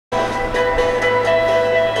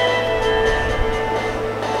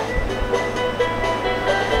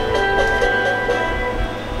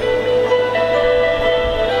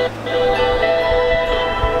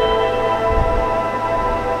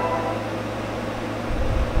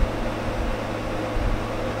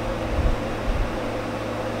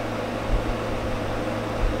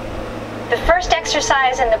first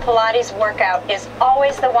exercise in the Pilates workout is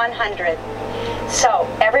always the 100. So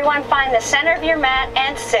everyone find the center of your mat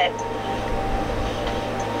and sit.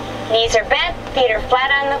 Knees are bent, feet are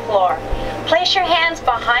flat on the floor. Place your hands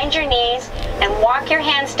behind your knees and walk your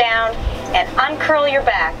hands down and uncurl your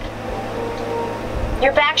back.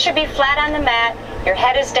 Your back should be flat on the mat, your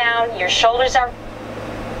head is down, your shoulders are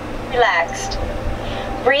relaxed.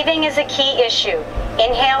 Breathing is a key issue.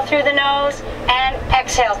 Inhale through the nose and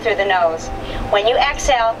exhale through the nose. When you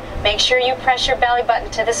exhale, make sure you press your belly button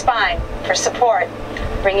to the spine for support.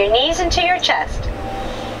 Bring your knees into your chest.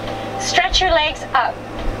 Stretch your legs up.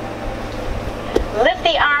 Lift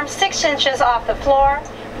the arms 6 inches off the floor.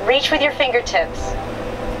 Reach with your fingertips.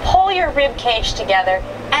 Pull your rib cage together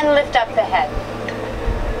and lift up the head.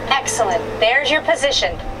 Excellent. There's your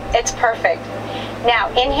position. It's perfect. Now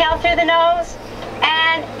inhale through the nose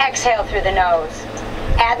and exhale through the nose.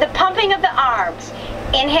 Add the pumping of the arms.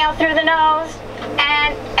 Inhale through the nose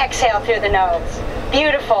and exhale through the nose.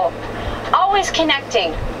 Beautiful. Always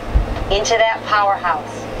connecting into that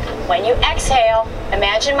powerhouse. When you exhale,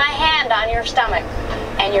 imagine my hand on your stomach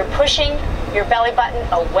and you're pushing your belly button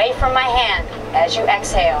away from my hand as you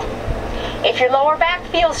exhale. If your lower back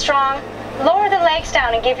feels strong, lower the legs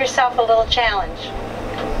down and give yourself a little challenge.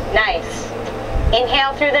 Nice.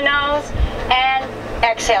 Inhale through the nose and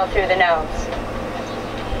exhale through the nose.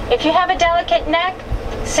 If you have a delicate neck,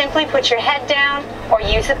 simply put your head down or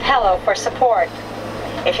use a pillow for support.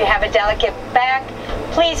 If you have a delicate back,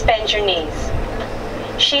 please bend your knees.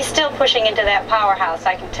 She's still pushing into that powerhouse,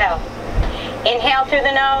 I can tell. Inhale through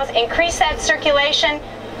the nose, increase that circulation.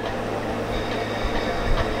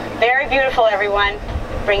 Very beautiful, everyone.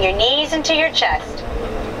 Bring your knees into your chest.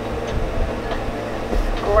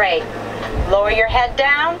 Great. Lower your head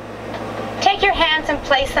down. Take your hands and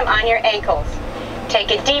place them on your ankles.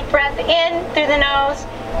 Take a deep breath in through the nose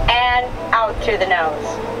and out through the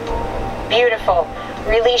nose. Beautiful.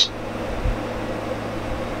 Release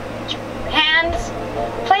your hands.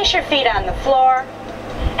 Place your feet on the floor.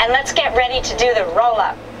 And let's get ready to do the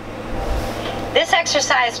roll-up. This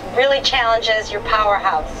exercise really challenges your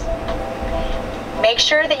powerhouse. Make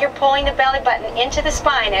sure that you're pulling the belly button into the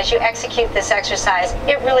spine as you execute this exercise.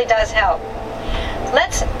 It really does help.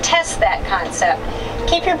 Let's test that concept.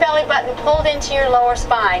 Keep your belly button pulled into your lower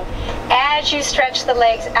spine as you stretch the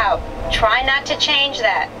legs out. Try not to change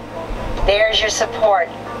that. There's your support.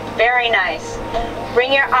 Very nice.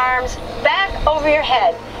 Bring your arms back over your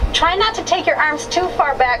head. Try not to take your arms too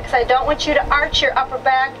far back because I don't want you to arch your upper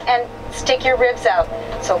back and stick your ribs out.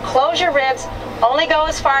 So close your ribs, only go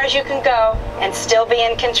as far as you can go and still be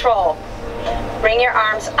in control. Bring your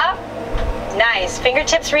arms up. Nice.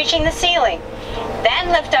 Fingertips reaching the ceiling. Then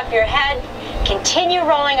lift up your head. Continue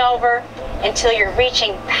rolling over until you're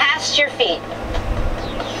reaching past your feet.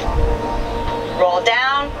 Roll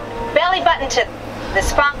down, belly button to the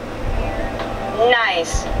spine.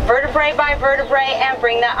 Nice. Vertebrae by vertebrae and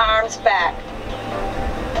bring the arms back.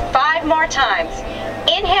 5 more times.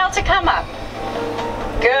 Inhale to come up.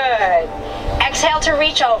 Good. Exhale to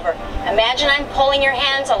reach over. Imagine I'm pulling your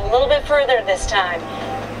hands a little bit further this time.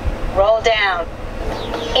 Roll down.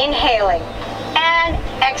 Inhaling. And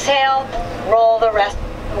exhale, roll the rest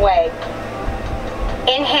of the way.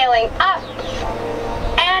 Inhaling up.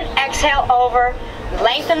 And exhale over.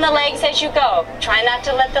 Lengthen the legs as you go. Try not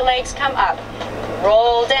to let the legs come up.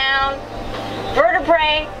 Roll down.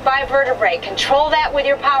 Vertebrae by vertebrae. Control that with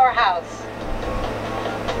your powerhouse.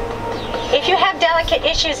 If you have delicate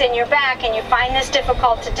issues in your back and you find this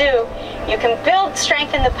difficult to do, you can build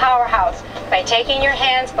strength in the powerhouse by taking your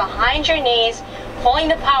hands behind your knees, pulling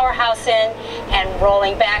the powerhouse in, and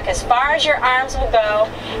rolling back as far as your arms will go,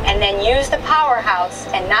 and then use the powerhouse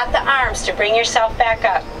and not the arms to bring yourself back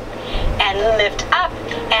up. And lift up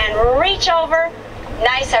and reach over.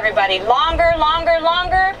 Nice, everybody. Longer, longer,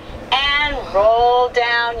 longer. And roll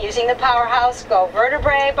down using the powerhouse. Go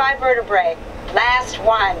vertebrae by vertebrae. Last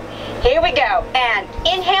one. Here we go. And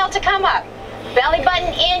inhale to come up. Belly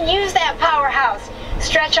button in. Use that powerhouse.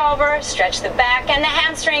 Stretch over. Stretch the back and the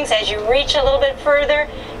hamstrings as you reach a little bit further.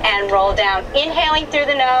 And roll down. Inhaling through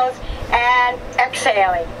the nose and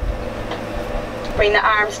exhaling. Bring the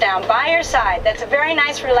arms down by your side. That's a very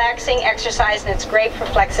nice relaxing exercise and it's great for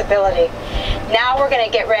flexibility. Now we're going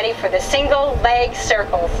to get ready for the single leg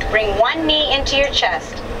circles. Bring one knee into your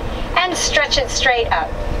chest and stretch it straight up.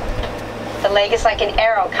 The leg is like an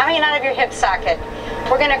arrow coming out of your hip socket.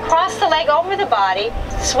 We're going to cross the leg over the body,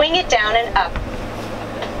 swing it down and up.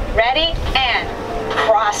 Ready? And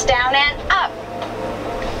cross down and up.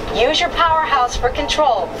 Use your powerhouse for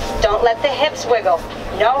control. Don't let the hips wiggle.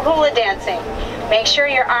 No hula dancing. Make sure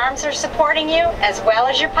your arms are supporting you as well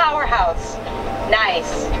as your powerhouse.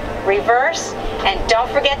 Nice. Reverse, and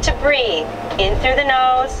don't forget to breathe in through the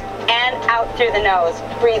nose and out through the nose.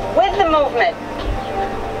 Breathe with the movement.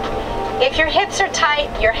 If your hips are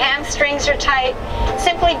tight, your hamstrings are tight,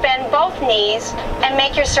 simply bend both knees and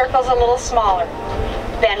make your circles a little smaller.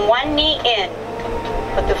 Bend one knee in.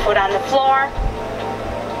 Put the foot on the floor.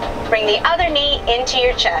 Bring the other knee into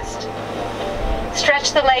your chest.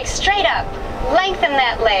 Stretch the legs straight up. Lengthen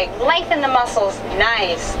that leg. Lengthen the muscles.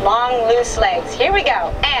 Nice, long, loose legs. Here we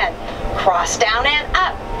go. And cross down and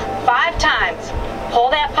up. 5 times.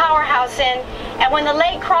 Pull that powerhouse in. And when the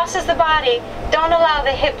leg crosses the body, don't allow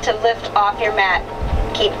the hip to lift off your mat.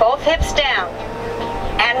 Keep both hips down.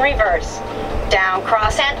 And reverse. Down,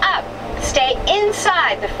 cross, and up. Stay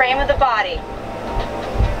inside the frame of the body.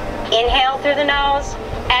 Inhale through the nose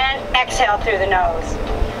and exhale through the nose.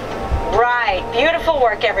 Right, beautiful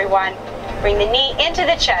work, everyone. Bring the knee into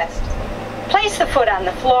the chest. Place the foot on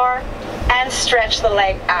the floor and stretch the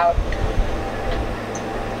leg out.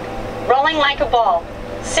 Rolling like a ball,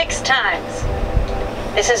 6 times.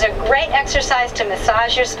 This is a great exercise to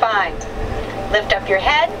massage your spine. Lift up your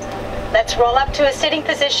head. Let's roll up to a sitting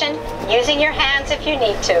position using your hands if you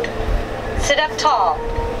need to. Sit up tall.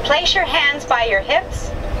 Place your hands by your hips.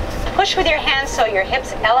 Push with your hands so your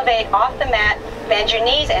hips elevate off the mat. Bend your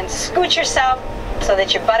knees and scoot yourself so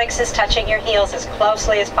that your buttocks is touching your heels as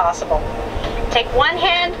closely as possible. Take one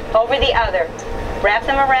hand over the other. Wrap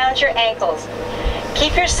them around your ankles.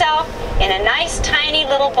 Keep yourself in a nice tiny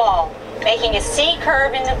little ball, making a C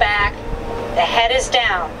curve in the back. The head is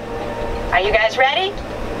down. Are you guys ready?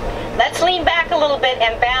 Let's lean back a little bit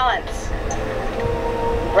and balance.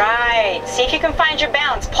 Right. See if you can find your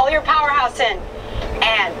balance. Pull your powerhouse in.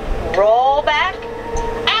 And roll back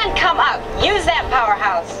and come up. Use that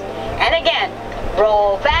powerhouse. And again,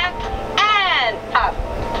 roll back and up.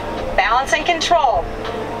 Balance and control.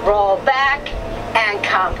 Roll back and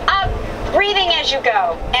come up. Breathing as you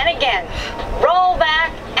go. And again, roll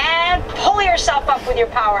back and pull yourself up with your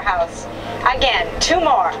powerhouse. Again, 2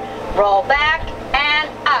 more. Roll back and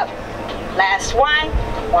up. Last one.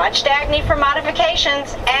 Watch Dagny for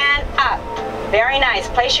modifications and up. Very nice.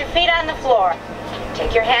 Place your feet on the floor.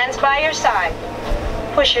 Take your hands by your side.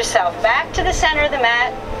 Push yourself back to the center of the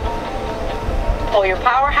mat. Pull your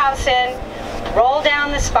powerhouse in. Roll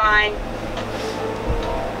down the spine.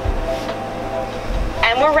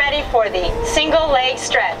 And we're ready for the single leg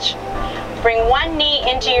stretch. Bring one knee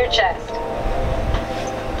into your chest.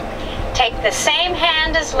 Take the same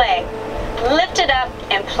hand as leg. Lift it up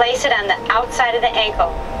and place it on the outside of the ankle.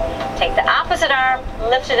 Take the opposite arm,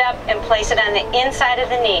 lift it up and place it on the inside of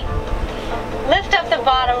the knee. Lift up the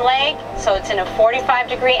bottom leg so it's in a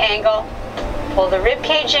 45-degree angle. Pull the rib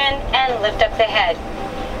cage in and lift up the head.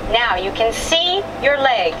 Now you can see your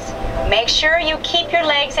legs. Make sure you keep your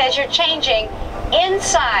legs as you're changing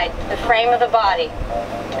inside the frame of the body.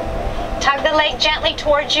 Tug the leg gently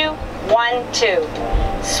towards you. 1, 2.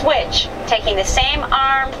 Switch, taking the same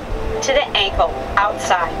arm to the ankle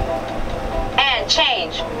outside. And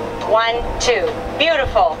change. 1, 2.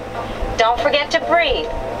 Beautiful. Don't forget to breathe.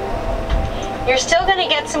 You're still going to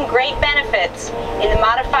get some great benefits in the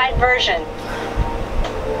modified version.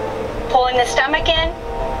 Pulling the stomach in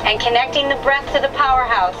and connecting the breath to the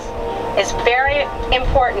powerhouse is very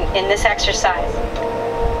important in this exercise.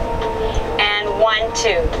 And 1,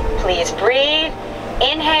 2. Please breathe,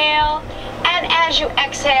 inhale, and as you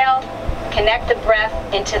exhale, connect the breath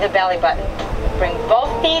into the belly button. Bring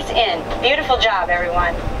both knees in. Beautiful job,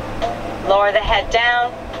 everyone. Lower the head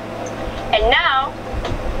down. And now,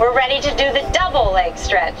 we're ready to do the double leg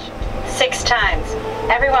stretch. 6 times.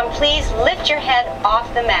 Everyone, please lift your head off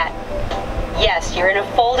the mat. Yes, you're in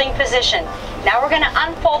a folding position. Now we're going to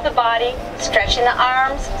unfold the body, stretching the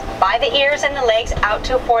arms by the ears and the legs out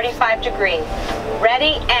to a 45 degree.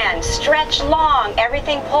 Ready, and stretch long.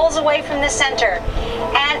 Everything pulls away from the center.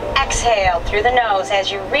 And exhale through the nose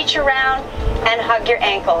as you reach around and hug your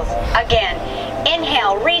ankles. Again,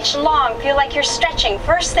 inhale, reach long. Feel like you're stretching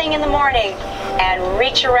first thing in the morning. And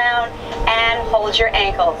reach around and hold your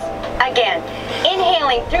ankles. Again,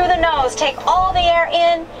 inhaling through the nose. Take all the air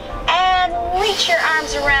in and reach your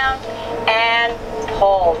arms around and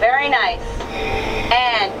pull. Very nice.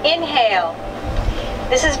 And inhale.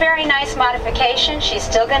 This is very nice modification. She's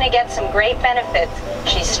still going to get some great benefits.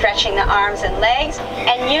 She's stretching the arms and legs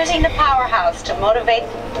and using the powerhouse to motivate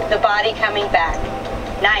the body coming back.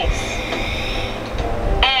 Nice.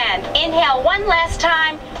 And inhale one last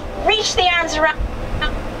time. Reach the arms around.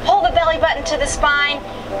 Pull the belly button to the spine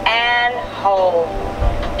and hold.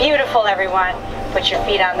 Beautiful, everyone. Put your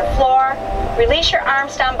feet on the floor, release your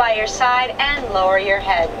arms down by your side, and lower your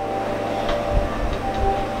head.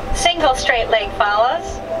 Single straight leg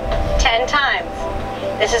follows, 10 times.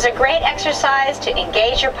 This is a great exercise to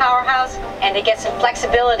engage your powerhouse and to get some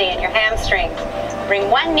flexibility in your hamstrings. Bring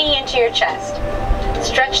one knee into your chest.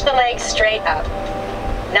 Stretch the legs straight up.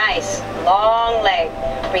 Nice, long leg.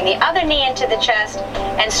 Bring the other knee into the chest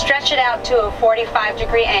and stretch it out to a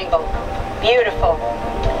 45-degree angle. Beautiful.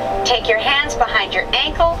 Take your hands behind your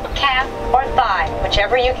ankle, calf, or thigh,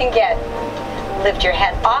 whichever you can get. Lift your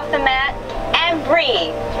head off the mat and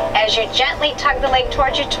breathe as you gently tug the leg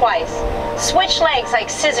towards you twice. Switch legs like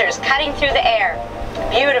scissors cutting through the air.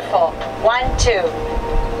 Beautiful. 1, 2.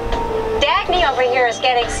 Dagny over here is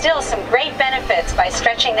getting still some great benefits by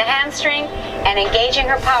stretching the hamstring and engaging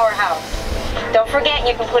her powerhouse. Don't forget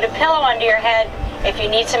you can put a pillow under your head if you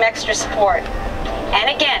need some extra support.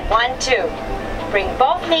 And again, 1, 2. Bring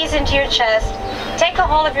both knees into your chest, take a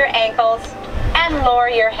hold of your ankles, and lower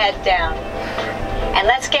your head down. And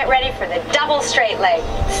let's get ready for the double straight leg,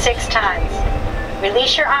 6 times.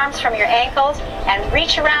 Release your arms from your ankles and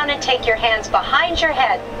reach around and take your hands behind your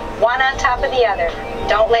head, one on top of the other.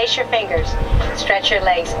 Don't lace your fingers. Stretch your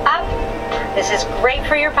legs up. This is great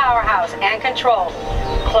for your powerhouse and control.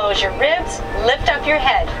 Close your ribs, lift up your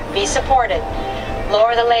head, be supported.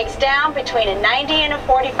 Lower the legs down between a 90 and a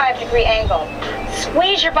 45-degree angle.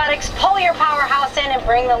 Squeeze your buttocks, pull your powerhouse in, and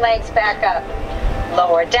bring the legs back up.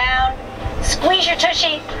 Lower down, squeeze your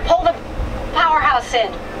tushy, pull the powerhouse in.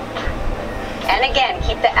 And again,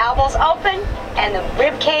 keep the elbows open and the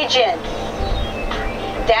rib cage in.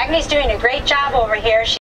 Dagny's doing a great job over here.